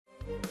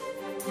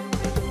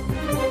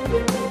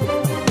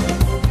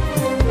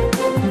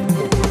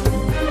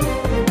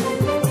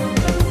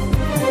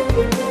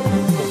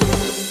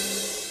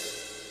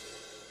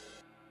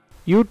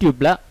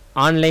யூடியூப்ல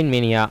online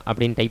mania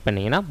அப்படின்னு type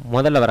பண்ணீங்கன்னா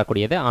முதல்ல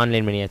வரக்கூடியது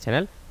ஆன்லைன் மேனியா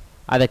சேனல்.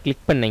 அதை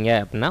கிளிக் பண்ணீங்க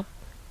அப்படின்னா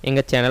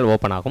எங்கள் சேனல்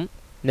ஓப்பன் ஆகும்.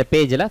 இந்த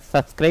பேஜில்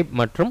சப்ஸ்கிரைப்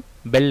மற்றும்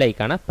பெல்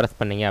ஐக்கானை ப்ரெஸ்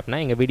பண்ணீங்க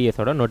அப்படின்னா எங்கள்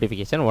வீடியோஸோட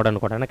நோட்டிஃபிகேஷன்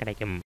உடனுக்குடனே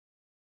கிடைக்கும்.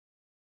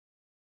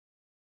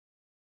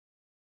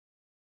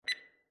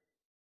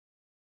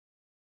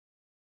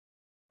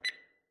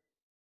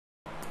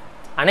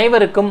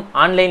 அனைவருக்கும்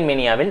ஆன்லைன்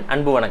மேனியாவின்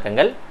அன்பு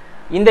வணக்கங்கள்.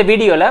 இந்த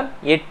வீடியோவில்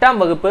 8ஆம்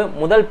வகுப்பு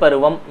முதல்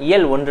பருவம்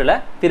இயல்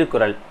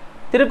 1ல்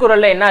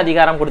திருக்குறளில் என்ன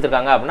அதிகாரம்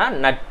கொடுத்துருக்காங்க அப்படின்னா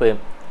நட்பு.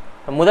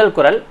 முதல்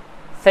குறள்,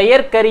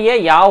 செயற்கரிய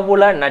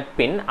யாவுல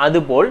நட்பின்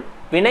அதுபோல்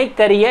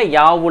வினைக்கரிய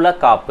யாவுல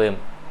காப்பு.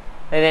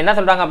 இது என்ன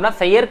சொல்கிறாங்க அப்படின்னா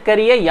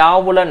செயற்கரிய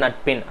யாவுல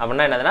நட்பின்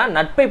அப்படின்னா என்னதுன்னா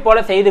நட்பை போல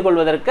செய்து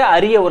கொள்வதற்கு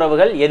அரிய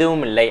உறவுகள்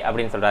எதுவும் இல்லை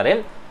அப்படின்னு சொல்கிறாரு.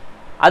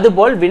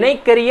 அதுபோல்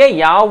வினைக்கரிய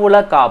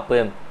யாவுல காப்பு,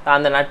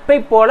 அந்த நட்பை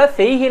போல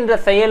செய்கின்ற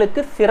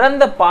செயலுக்கு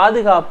சிறந்த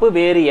பாதுகாப்பு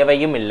வேறு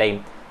எவையும் இல்லை.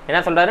 என்ன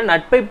சொல்றாரு?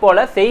 நட்பை போல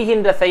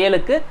செய்கின்ற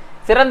செயலுக்கு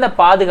சிறந்த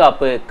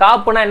பாதுகாப்பு,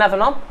 காப்புனா என்ன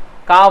சொன்னோம்?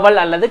 காவல்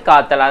அல்லது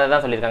காத்தல், அதை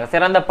தான் சொல்லியிருக்காங்க.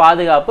 சிறந்த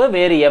பாதுகாப்பு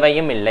வேறு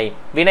எவையும் இல்லை.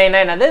 வினைனா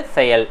என்னது?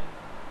 செயல்.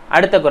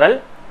 அடுத்த குறள்,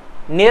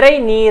 நிறை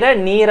நீர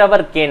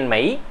நீரவர்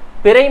கேண்மை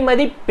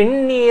பிறைமதி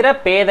பின்னீர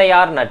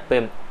பேதையார் நட்பு.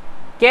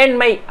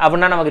 கேண்மை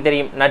அப்படின்னா நமக்கு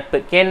தெரியும் நட்பு.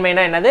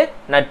 கேண்மைனா என்னது?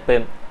 நட்பு.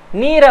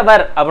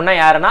 நீரவர் அப்படின்னா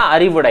யாருன்னா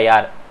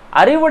அறிவுடையார்.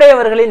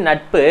 அறிவுடையவர்களின்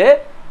நட்பு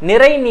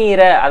நிறை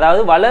நீர,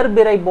 அதாவது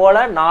வளர்பிறை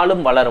போல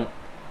நாளும் வளரும்.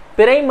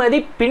 பிறைமதி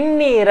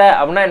பின்னீர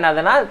அப்படின்னா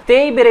என்னதுன்னா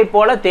தேய்பிறை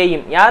போல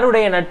தேயும்.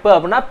 யாருடைய நட்பு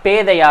அப்படின்னா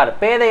பேதையார்.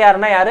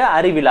 பேதையார்னா யாரு?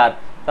 அறிவிலார்.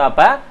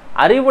 அப்ப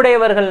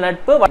அறிவுடையவர்கள்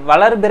நட்பு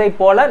வளர்பிறை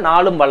போல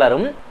நாளும்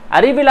வளரும்.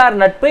 அறிவிலார்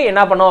நட்பு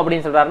என்ன பண்ணும்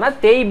அப்படின்னு சொல்றாருன்னா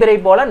தேய்பிறை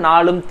போல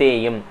நாளும்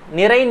தேயும்.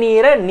 நிறை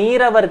நீர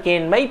நீரவர்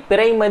கேண்மை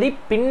பிறைமதி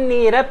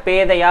பின்னீர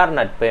பேதையார்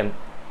நட்பு.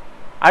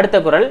 அடுத்த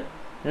குறள்,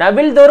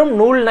 நவில்தோறும்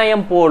நூல்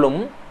நயம்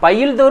போலும்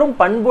பயில்தோறும்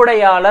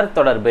பண்புடையாளர்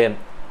தொடர்பு.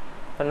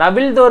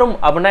 நவில்தோறும்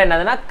அப்படின்னா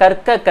என்னதுன்னா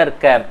கற்க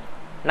கற்க.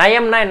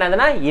 நயம்னா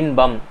என்னதுன்னா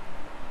இன்பம்.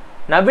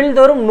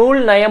 நவில்தோறும் நூல்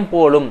நயம்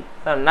போலும்,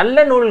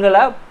 நல்ல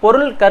நூல்களை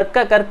பொருள்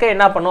கற்க கற்க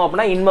என்ன பண்ணும்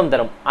அப்படின்னா இன்பம்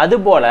தரும்.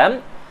 அதுபோல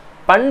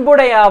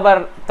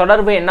பண்புடையாவர்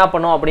தொடர்பு என்ன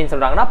பண்ணும் அப்படின்னு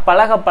சொல்றாங்கன்னா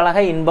பழக பழக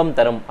இன்பம்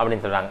தரும்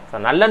அப்படின்னு சொல்றாங்க.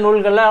 நல்ல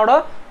நூல்களோட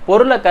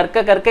பொருளை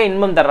கற்க கற்க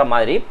இன்பம் தர்ற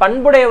மாதிரி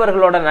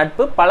பண்புடையவர்களோட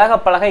நட்பு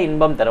பழக பழக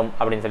இன்பம் தரும்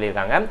அப்படின்னு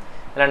சொல்லியிருக்காங்க.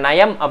 இதில்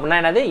நயம் அப்படின்னா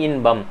என்னது?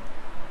 இன்பம்.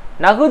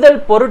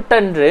 நகுதல்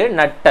பொருட்டன்று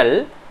நட்டல்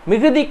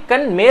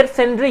மிகுதிக்கண்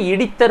மேற்சென்று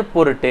இடித்தற்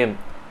பொருட்டு.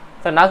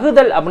 ஸோ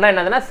நகுதல் அப்படின்னா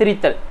என்னதுன்னா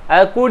சிரித்தல்,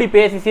 அதாவது கூடி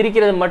பேசி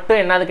சிரிக்கிறது மட்டும்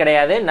என்னது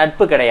கிடையாது,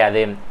 நட்பு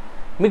கிடையாது.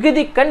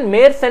 மிகுதிக்கண்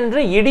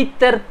மேற்சென்று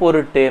இடித்தற்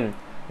பொருட்டு.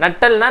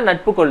 நட்டல்னா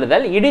நட்பு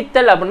கொள்ளுதல்,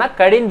 இடித்தல் அப்படின்னா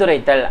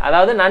கடிந்துரைத்தல்.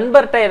 அதாவது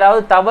நண்பர்கிட்ட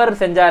ஏதாவது தவறு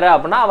செஞ்சாரு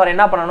அப்படின்னா அவர்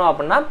என்ன பண்ணணும்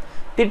அப்படின்னா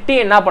திட்டி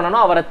என்ன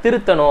பண்ணணும், அவரை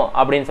திருத்தணும்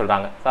அப்படின்னு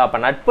சொல்றாங்க. ஸோ அப்போ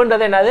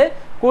நட்புன்றது என்னது?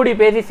 கூடி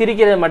பேசி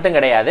சிரிக்கிறது மட்டும்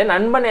கிடையாது.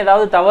 நண்பன்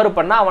ஏதாவது தவறு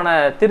பண்ணா அவனை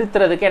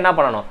திருத்துறதுக்கு என்ன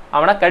பண்ணணும்,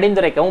 அவனை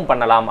கடிந்துரைக்கவும்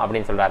பண்ணலாம்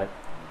அப்படின்னு சொல்றாரு.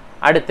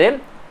 அடுத்து,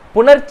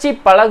 புணர்ச்சி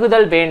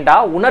பழகுதல் வேண்டா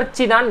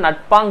உணர்ச்சி தான்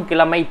நட்பாங்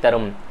கிழமை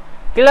தரும்.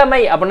 கிழமை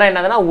அப்படின்னா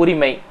என்னதுன்னா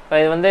உரிமை.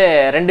 இது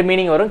ரெண்டு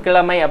மீனிங் வரும்.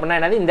 கிழமை அப்படின்னா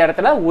என்னது? இந்த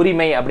இடத்துல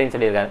உரிமை அப்படின்னு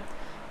சொல்லியிருக்காரு.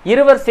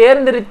 இருவர்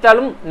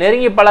சேர்ந்திருத்தாலும்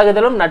நெருங்கி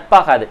பழகுதலும்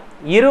நட்பாகாது,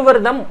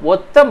 இருவர்தம்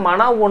ஒத்த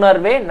மன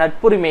உணர்வே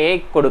நட்புரிமையை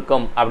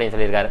கொடுக்கும் அப்படின்னு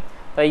சொல்லியிருக்காரு.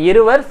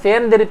 இருவர்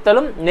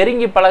சேர்ந்திருத்தலும்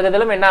நெருங்கி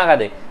பழகுதலும் என்ன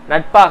ஆகாது?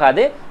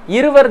 நட்பாகாது,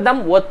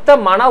 இருவர்தம் ஒத்த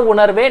மன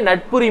உணர்வே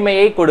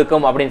நட்புரிமையை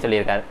கொடுக்கும் அப்படின்னு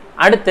சொல்லியிருக்காரு.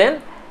 அடுத்து,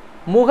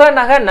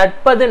 முகநக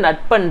நட்பது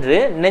நட்பன்று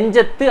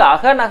நெஞ்சத்து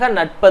அகநக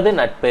நட்பது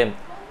நட்பு.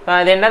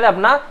 அது என்னது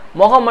அப்படின்னா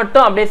முகம்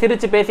மட்டும் அப்படியே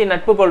சிரிச்சு பேசி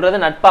நட்பு கொள்வது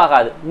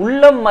நட்பாகாது,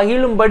 உள்ளம்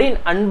மகிழும்படி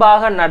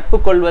அன்பாக நட்பு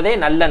கொள்வதே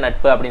நல்ல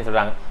நட்பு அப்படின்னு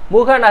சொல்றாங்க.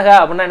 முகநக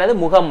அப்படின்னா என்னது?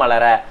 முகம்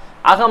மலர.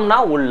 அகம்னா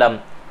உள்ளம்.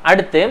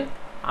 அடுத்து,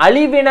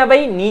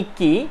 அழிவினவை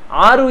நீக்கி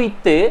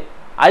ஆருயித்து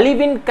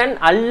அழிவின் கண்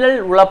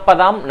அல்லல்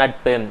உழப்பதாம்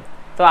நட்பு.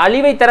 ஸோ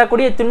அழிவை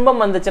தரக்கூடிய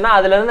துன்பம் வந்துச்சுன்னா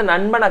அதுல இருந்து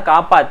நண்பனை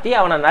காப்பாற்றி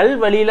அவனை நல்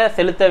வழியில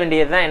செலுத்த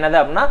வேண்டியதுதான் என்னது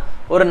அப்படின்னா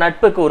ஒரு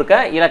நட்புக்கு இருக்க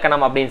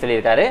இலக்கணம் அப்படின்னு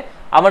சொல்லியிருக்காரு.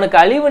 அவனுக்கு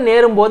அழிவு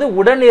நேரும் போது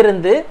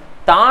உடனிருந்து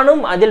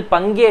தானும் அதில்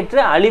பங்கேற்று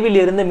அழிவில்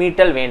இருந்து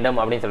மீட்டல் வேண்டும்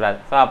அப்படின்னு சொல்றாரு.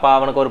 ஸோ அப்போ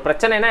அவனுக்கு ஒரு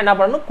பிரச்சனைனா என்ன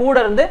பண்ணணும், கூட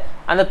இருந்து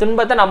அந்த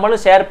துன்பத்தை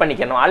நம்மளும் ஷேர்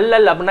பண்ணிக்கணும்.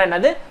 அல்லல் அப்படின்னா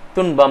என்னது?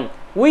 துன்பம்.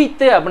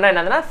 உய்த்து அப்படின்னா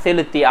என்னதுன்னா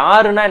செலுத்தி.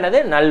 ஆறுனா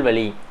என்னது?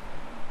 நல்வழி.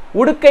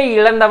 உடுக்கை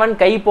இழந்தவன்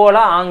கை போல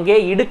ஆங்கே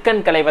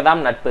இடுக்கண்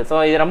களைவதாம் நட்பு. ஸோ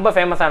இது ரொம்ப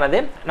ஃபேமஸானது.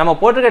 நம்ம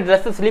போட்டிருக்க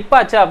ட்ரெஸ் ஸ்லிப்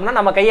ஆச்சு அப்படின்னா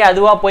நம்ம கையை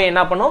அதுவாக போய்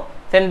என்ன பண்ணும்,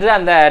 சென்று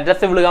அந்த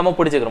ட்ரெஸ் விழுகாம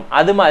பிடிச்சிக்கிறோம்.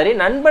 அது மாதிரி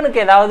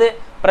நண்பனுக்கு ஏதாவது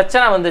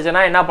பிரச்சனை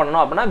வந்துச்சுன்னா என்ன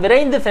பண்ணணும் அப்படின்னா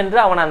விரைந்து சென்று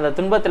அவனை அந்த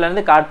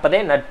துன்பத்திலிருந்து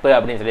காட்பதே நட்பு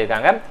அப்படின்னு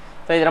சொல்லியிருக்காங்க.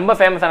 ஸோ இது ரொம்ப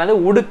ஃபேமஸானது.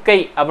 உடுக்கை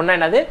அப்படின்னா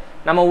என்னது?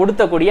 நம்ம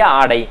உடுத்தக்கூடிய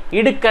ஆடை.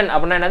 இடுக்கண்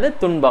அப்படின்னா என்னது?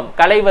 துன்பம்.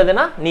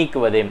 களைவதுனா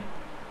நீக்குவது.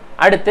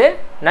 அடுத்து,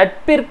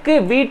 நட்பிற்கு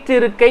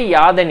வீற்றிருக்கை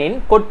யாதனின்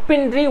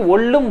கொட்பின்றி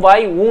ஒல்லும்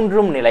வாய்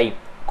ஊன்றும் நிலை.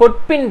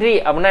 கொட்பின்றி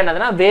அப்படின்னா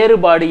என்னதுன்னா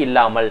வேறுபாடு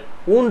இல்லாமல்,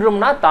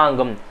 ஊன்றும்னா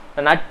தாங்கும்.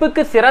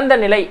 நட்புக்கு சிறந்த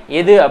நிலை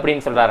எது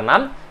அப்படின்னு சொல்றாருன்னா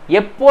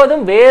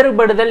எப்போதும்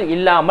வேறுபடுதல்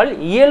இல்லாமல்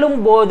இயலும்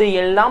போது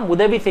எல்லாம்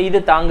உதவி செய்து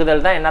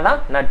தாங்குதல் தான்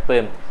என்னதான் நட்பு.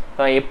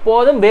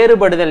 எப்போதும்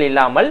வேறுபடுதல்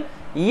இல்லாமல்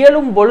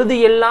இயலும் பொழுது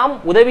எல்லாம்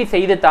உதவி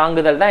செய்து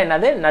தாங்குதல் தான்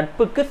என்னது?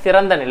 நட்புக்கு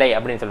சிறந்த நிலை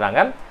அப்படின்னு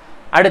சொல்றாங்க.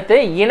 அடுத்து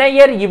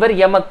இணையர் இவர்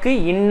எமக்கு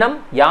இன்னம்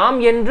யாம்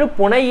என்று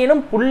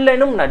புனையினும்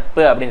புல்லெனும்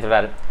நட்பு அப்படின்னு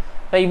சொல்றாரு.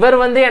 இவர்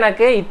வந்து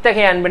எனக்கு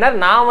இத்தகைய அன்பினர்,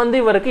 நான் வந்து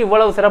இவருக்கு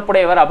இவ்வளவு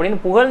சிறப்புடையவர் அப்படின்னு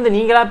புகழ்ந்து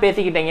நீங்களா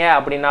பேசிக்கிட்டீங்க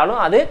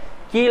அப்படின்னாலும் அது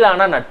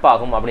கீழான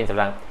நட்பாகும் அப்படின்னு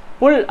சொல்றாங்க.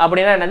 புல்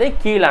அப்படின்னா என்னது?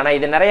 கீழான.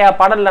 இது நிறைய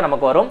பாடல்ல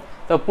நமக்கு வரும்.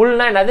 ஸோ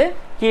புல்னா என்னது?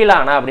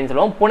 கீழான அப்படின்னு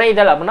சொல்லுவோம்.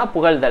 புனைதல் அப்படின்னா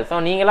புகழ்தல். ஸோ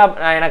நீங்களா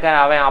எனக்கு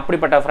அவன்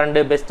அப்படிப்பட்ட ஃப்ரெண்டு,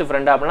 பெஸ்ட்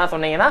ஃப்ரெண்டு அப்படின்லாம்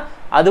சொன்னீங்கன்னா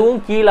அதுவும்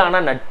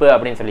கீழான நட்பு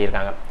அப்படின்னு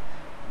சொல்லியிருக்காங்க.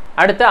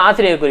 அடுத்து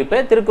ஆசிரியர் குறிப்பு.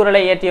 திருக்குறளை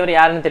இயற்றியவர்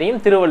யாருன்னு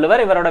தெரியும்,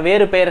 திருவள்ளுவர். இவரோட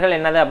வேறு பெயர்கள்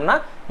என்னது அப்படின்னா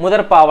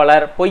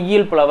முதற்பாவலர்,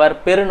 பொய்யில் புலவர்,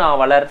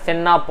 பெருநாவலர்,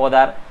 சென்னா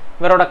போதார்.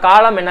 இவரோட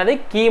காலம் என்னது?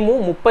 கிமு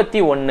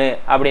 31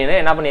 அப்படின்னு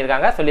என்ன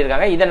பண்ணியிருக்காங்க,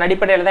 சொல்லியிருக்காங்க. இதன்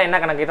அடிப்படையில் தான் என்ன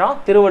கணக்கிடுறோம்?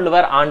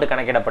 திருவள்ளுவர் ஆண்டு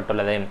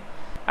கணக்கிடப்பட்டுள்ளது.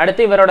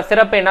 அடுத்து இவரோட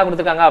சிறப்பு என்ன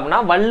கொடுத்துருக்காங்க அப்படின்னா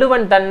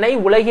வள்ளுவன் தன்னை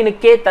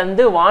உலகினுக்கே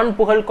தந்து வான்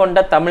புகழ்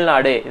கொண்ட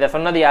தமிழ்நாடு. இதை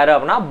சொன்னது யாரு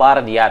அப்படின்னா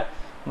பாரதியார்.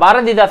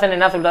 பாரதிதாசன்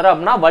என்ன சொல்றாரு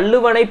அப்படின்னா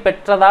வள்ளுவனை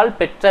பெற்றதால்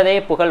பெற்றதே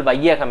புகழ்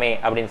வையகமே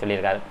அப்படின்னு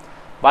சொல்லியிருக்காரு.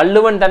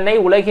 வள்ளுவன் தன்னை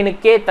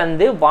உலகினுக்கே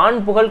தந்து வான்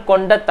புகழ்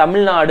கொண்ட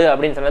தமிழ்நாடு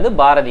அப்படின்னு சொன்னது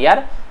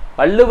பாரதியார்.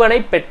 வள்ளுவனை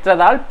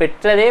பெற்றதால்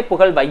பெற்றதே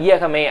புகழ்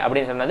வையகமே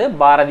அப்படின்னு சொன்னது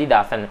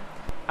பாரதிதாசன்.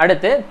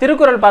 அடுத்து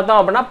திருக்குறள் பார்த்தோம்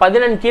அப்படின்னா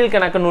 14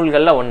 கீழ்கணக்கு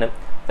நூல்கள்ல ஒன்று.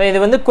 ஸோ இது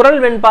வந்து குறள்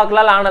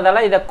வெண்பாக்களால்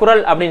ஆனதால இதை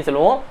குறள் அப்படின்னு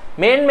சொல்லுவோம்.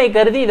 மேன்மை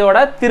கருதி இதோட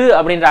திரு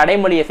அப்படின்ற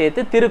அடைமொழியை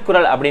சேர்த்து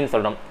திருக்குறள் அப்படின்னு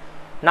சொல்றோம்.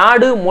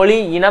 நாடு, மொழி,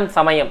 இனம்,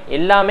 சமயம்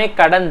எல்லாமே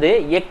கடந்து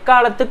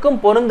எக்காலத்துக்கும்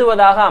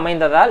பொருந்துவதாக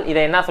அமைந்ததால்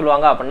இதை என்ன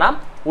சொல்லுவாங்க அப்படின்னா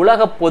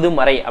உலக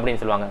பொதுமறை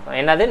அப்படின்னு சொல்லுவாங்க.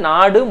 என்னது?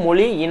 நாடு,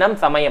 மொழி, இனம்,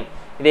 சமயம்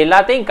இது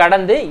எல்லாத்தையும்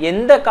கடந்து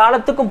எந்த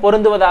காலத்துக்கும்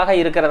பொருந்துவதாக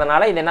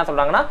இருக்கிறதுனால இது என்ன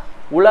சொல்றாங்கன்னா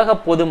உலக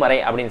பொதுமறை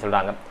அப்படின்னு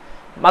சொல்றாங்க.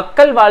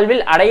 மக்கள்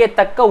வாழ்வில்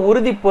அடையத்தக்க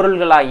உறுதி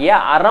பொருள்களாகிய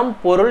அறம்,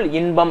 பொருள்,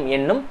 இன்பம்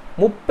என்னும்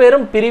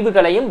முப்பெரும்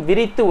பிரிவுகளையும்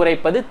விரித்து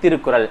உரைப்பது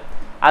திருக்குறள்.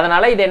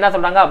 அதனால இது என்ன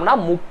சொல்றாங்க அப்படின்னா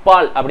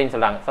முப்பால் அப்படின்னு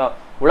சொல்றாங்க. ஸோ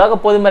உலக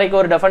பொதுமறைக்கு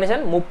ஒரு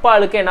டெஃபனிஷன்,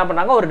 முப்பாலுக்கு என்ன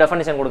பண்றாங்க ஒரு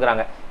டெஃபனிஷன்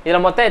கொடுக்குறாங்க. இதுல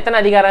மொத்தம் எத்தனை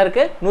அதிகாரம்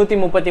இருக்கு?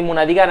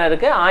 133 அதிகாரம்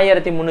இருக்கு.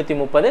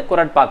 1330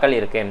 குறட்பாக்கள்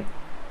இருக்கு.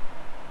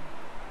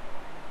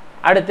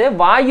 அடுத்து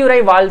வாயுரை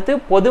வாழ்த்து,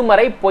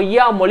 பொதுமறை,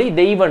 பொய்யாமொழி,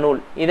 தெய்வ நூல்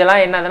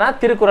இதெல்லாம் என்னதுன்னா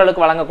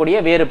திருக்குறளுக்கு வழங்கக்கூடிய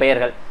வேறு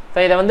பெயர்கள். ஸோ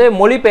இதை வந்து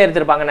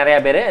மொழிபெயர்த்திருப்பாங்க நிறைய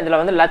பேர். இதுல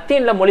வந்து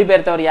லத்தீன்ல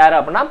மொழிபெயர்த்தவர் யாரு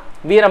அப்படின்னா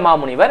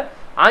வீரமாமுனிவர்.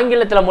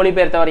 ஆங்கிலத்தில்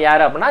மொழிபெயர்த்தவர்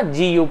யாரு அப்படின்னா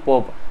ஜியு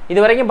போப். இது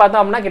வரைக்கும்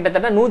பார்த்தோம் அப்படின்னா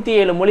கிட்டத்தட்ட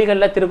 107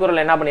 மொழிகள்ல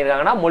திருக்குறள் என்ன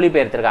பண்ணியிருக்காங்கன்னா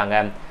மொழிபெயர்த்திருக்காங்க.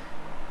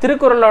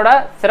 திருக்குறளோட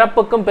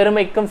சிறப்புக்கும்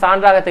பெருமைக்கும்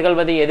சான்றாக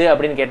திகழ்வது எது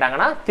அப்படின்னு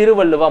கேட்டாங்கன்னா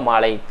திருவள்ளுவ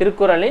மாலை.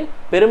 திருக்குறளின்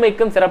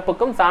பெருமைக்கும்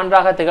சிறப்புக்கும்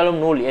சான்றாக திகழும்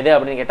நூல் எது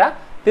அப்படின்னு கேட்டா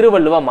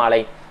திருவள்ளுவ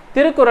மாலை.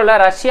 திருக்குறளை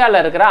ரஷ்யாவில்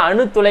இருக்கிற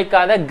அணு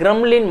துளைக்காத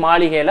கிரெம்லின்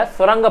மாளிகையில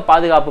சுரங்க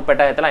பாதுகாப்பு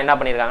பெட்டகத்துல என்ன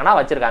பண்ணியிருக்காங்கன்னா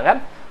வச்சிருக்காங்க.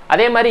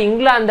 அதே மாதிரி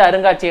இங்கிலாந்து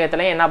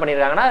அருங்காட்சியகத்திலையும் என்ன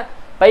பண்ணியிருக்காங்கன்னா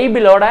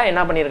பைபிளோட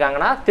என்ன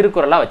பண்ணியிருக்காங்கன்னா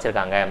திருக்குறளா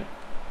வச்சிருக்காங்க.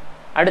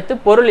 அடுத்து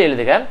பொருள்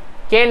எழுதுக.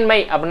 கேண்மை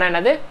அப்படின்னா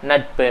என்னது?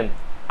 நட்பு.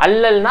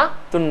 அல்லல்னா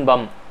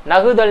துன்பம்.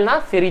 நகுதல்னா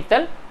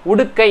சிரித்தல்.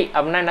 உடுக்கை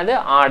அப்படின்னா என்னது?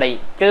 ஆடை.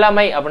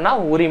 கிழமை அப்படின்னா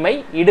உரிமை.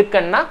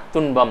 இடுக்கன்னா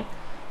துன்பம்.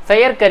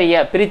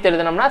 செயற்கரிய பிரித்து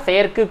எழுதணும்னா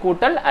செயற்கு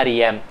கூட்டல்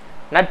அறிய.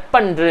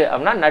 நட்பன்று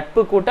அப்படின்னா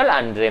நட்பு கூட்டல்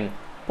அன்று.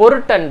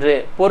 பொருட்டன்று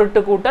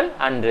பொருட்டு கூட்டல்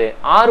அன்று.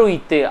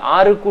 ஆறுய்த்து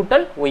ஆறு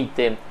கூட்டல்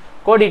உய்த்து.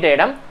 கோடிட்ட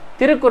இடம்.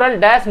 திருக்குறள்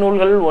டேஸ்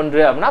நூல்களில்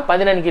ஒன்று அப்படின்னா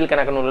 14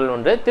 கீழ்கணக்கு நூல்கள்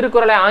ஒன்று.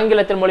 திருக்குறளை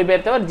ஆங்கிலத்தில்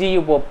மொழிபெயர்த்தவர்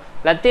ஜியு போப்.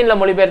 லத்தீன்ல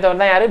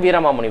மொழிபெயர்த்தவர் தான் யாரு?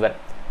 வீரமாமுனிவர்.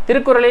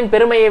 திருக்குறளின்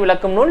பெருமையை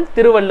விளக்கும் நூல்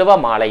திருவள்ளுவ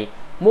மாலை.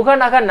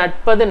 முகநக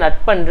நட்பது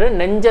நட்பன்று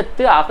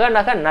நெஞ்சத்து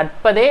அகநக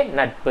நட்பதே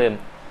நட்பு.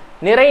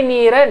 நிறை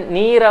நீர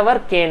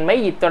நீரவர் கேண்மை.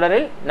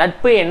 இத்தொடரில்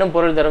நட்பு என்னும்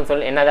பொருள் தரும்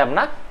சொல் என்னது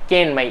அப்படின்னா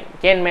கேண்மை.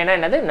 கேண்மைனா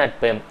என்னது?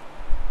 நட்பு.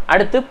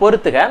 அடுத்து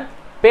பொறுத்துக.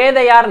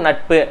 பேதையார்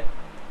நட்பு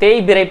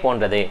தேய்பிரை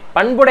போன்றது.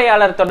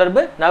 பண்புடையாளர்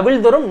தொடர்பு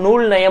நவில்தொறும்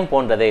நூல் நயம்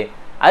போன்றது.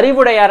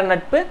 அறிவுடையார்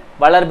நட்பு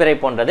வளர்பிறை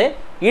போன்றது.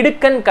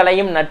 இடுக்கண்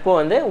கலையும் நட்பு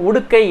வந்து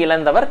உடுக்கை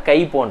இழந்தவர் கை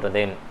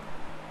போன்றது.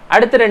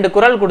 அடுத்து 2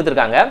 குறள்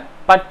கொடுத்துருக்காங்க.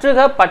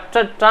 பற்றுக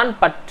பற்றற்றான்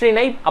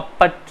பற்றினை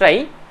அப்பற்றை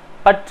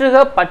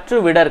பற்றுக பற்று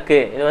விடற்கு.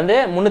 இது வந்து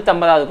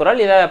 350வது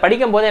குறள். இதை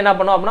படிக்கும் போது என்ன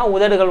பண்ணும் அப்படின்னா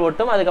உதடுகள்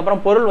ஒட்டும்.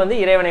 அதுக்கப்புறம் பொருள் வந்து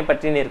இறைவனை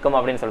பற்றி நிற்கும்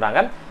அப்படின்னு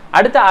சொல்றாங்க.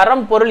 அடுத்து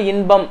அறம், பொருள்,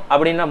 இன்பம்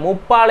அப்படின்னா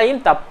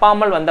முப்பாலையும்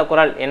தப்பாமல் வந்த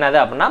குறள் என்னது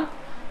அப்படின்னா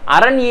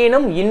அரண்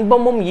ஈனும்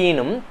இன்பமும்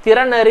ஈனும்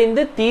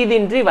திறனறிந்து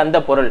தீதின்றி வந்த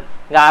பொருள்.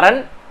 இங்க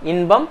அரண்,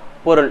 இன்பம்,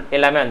 பொருள்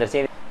எல்லாமே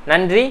வந்துருச்சு.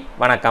 நன்றி,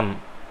 வணக்கம்.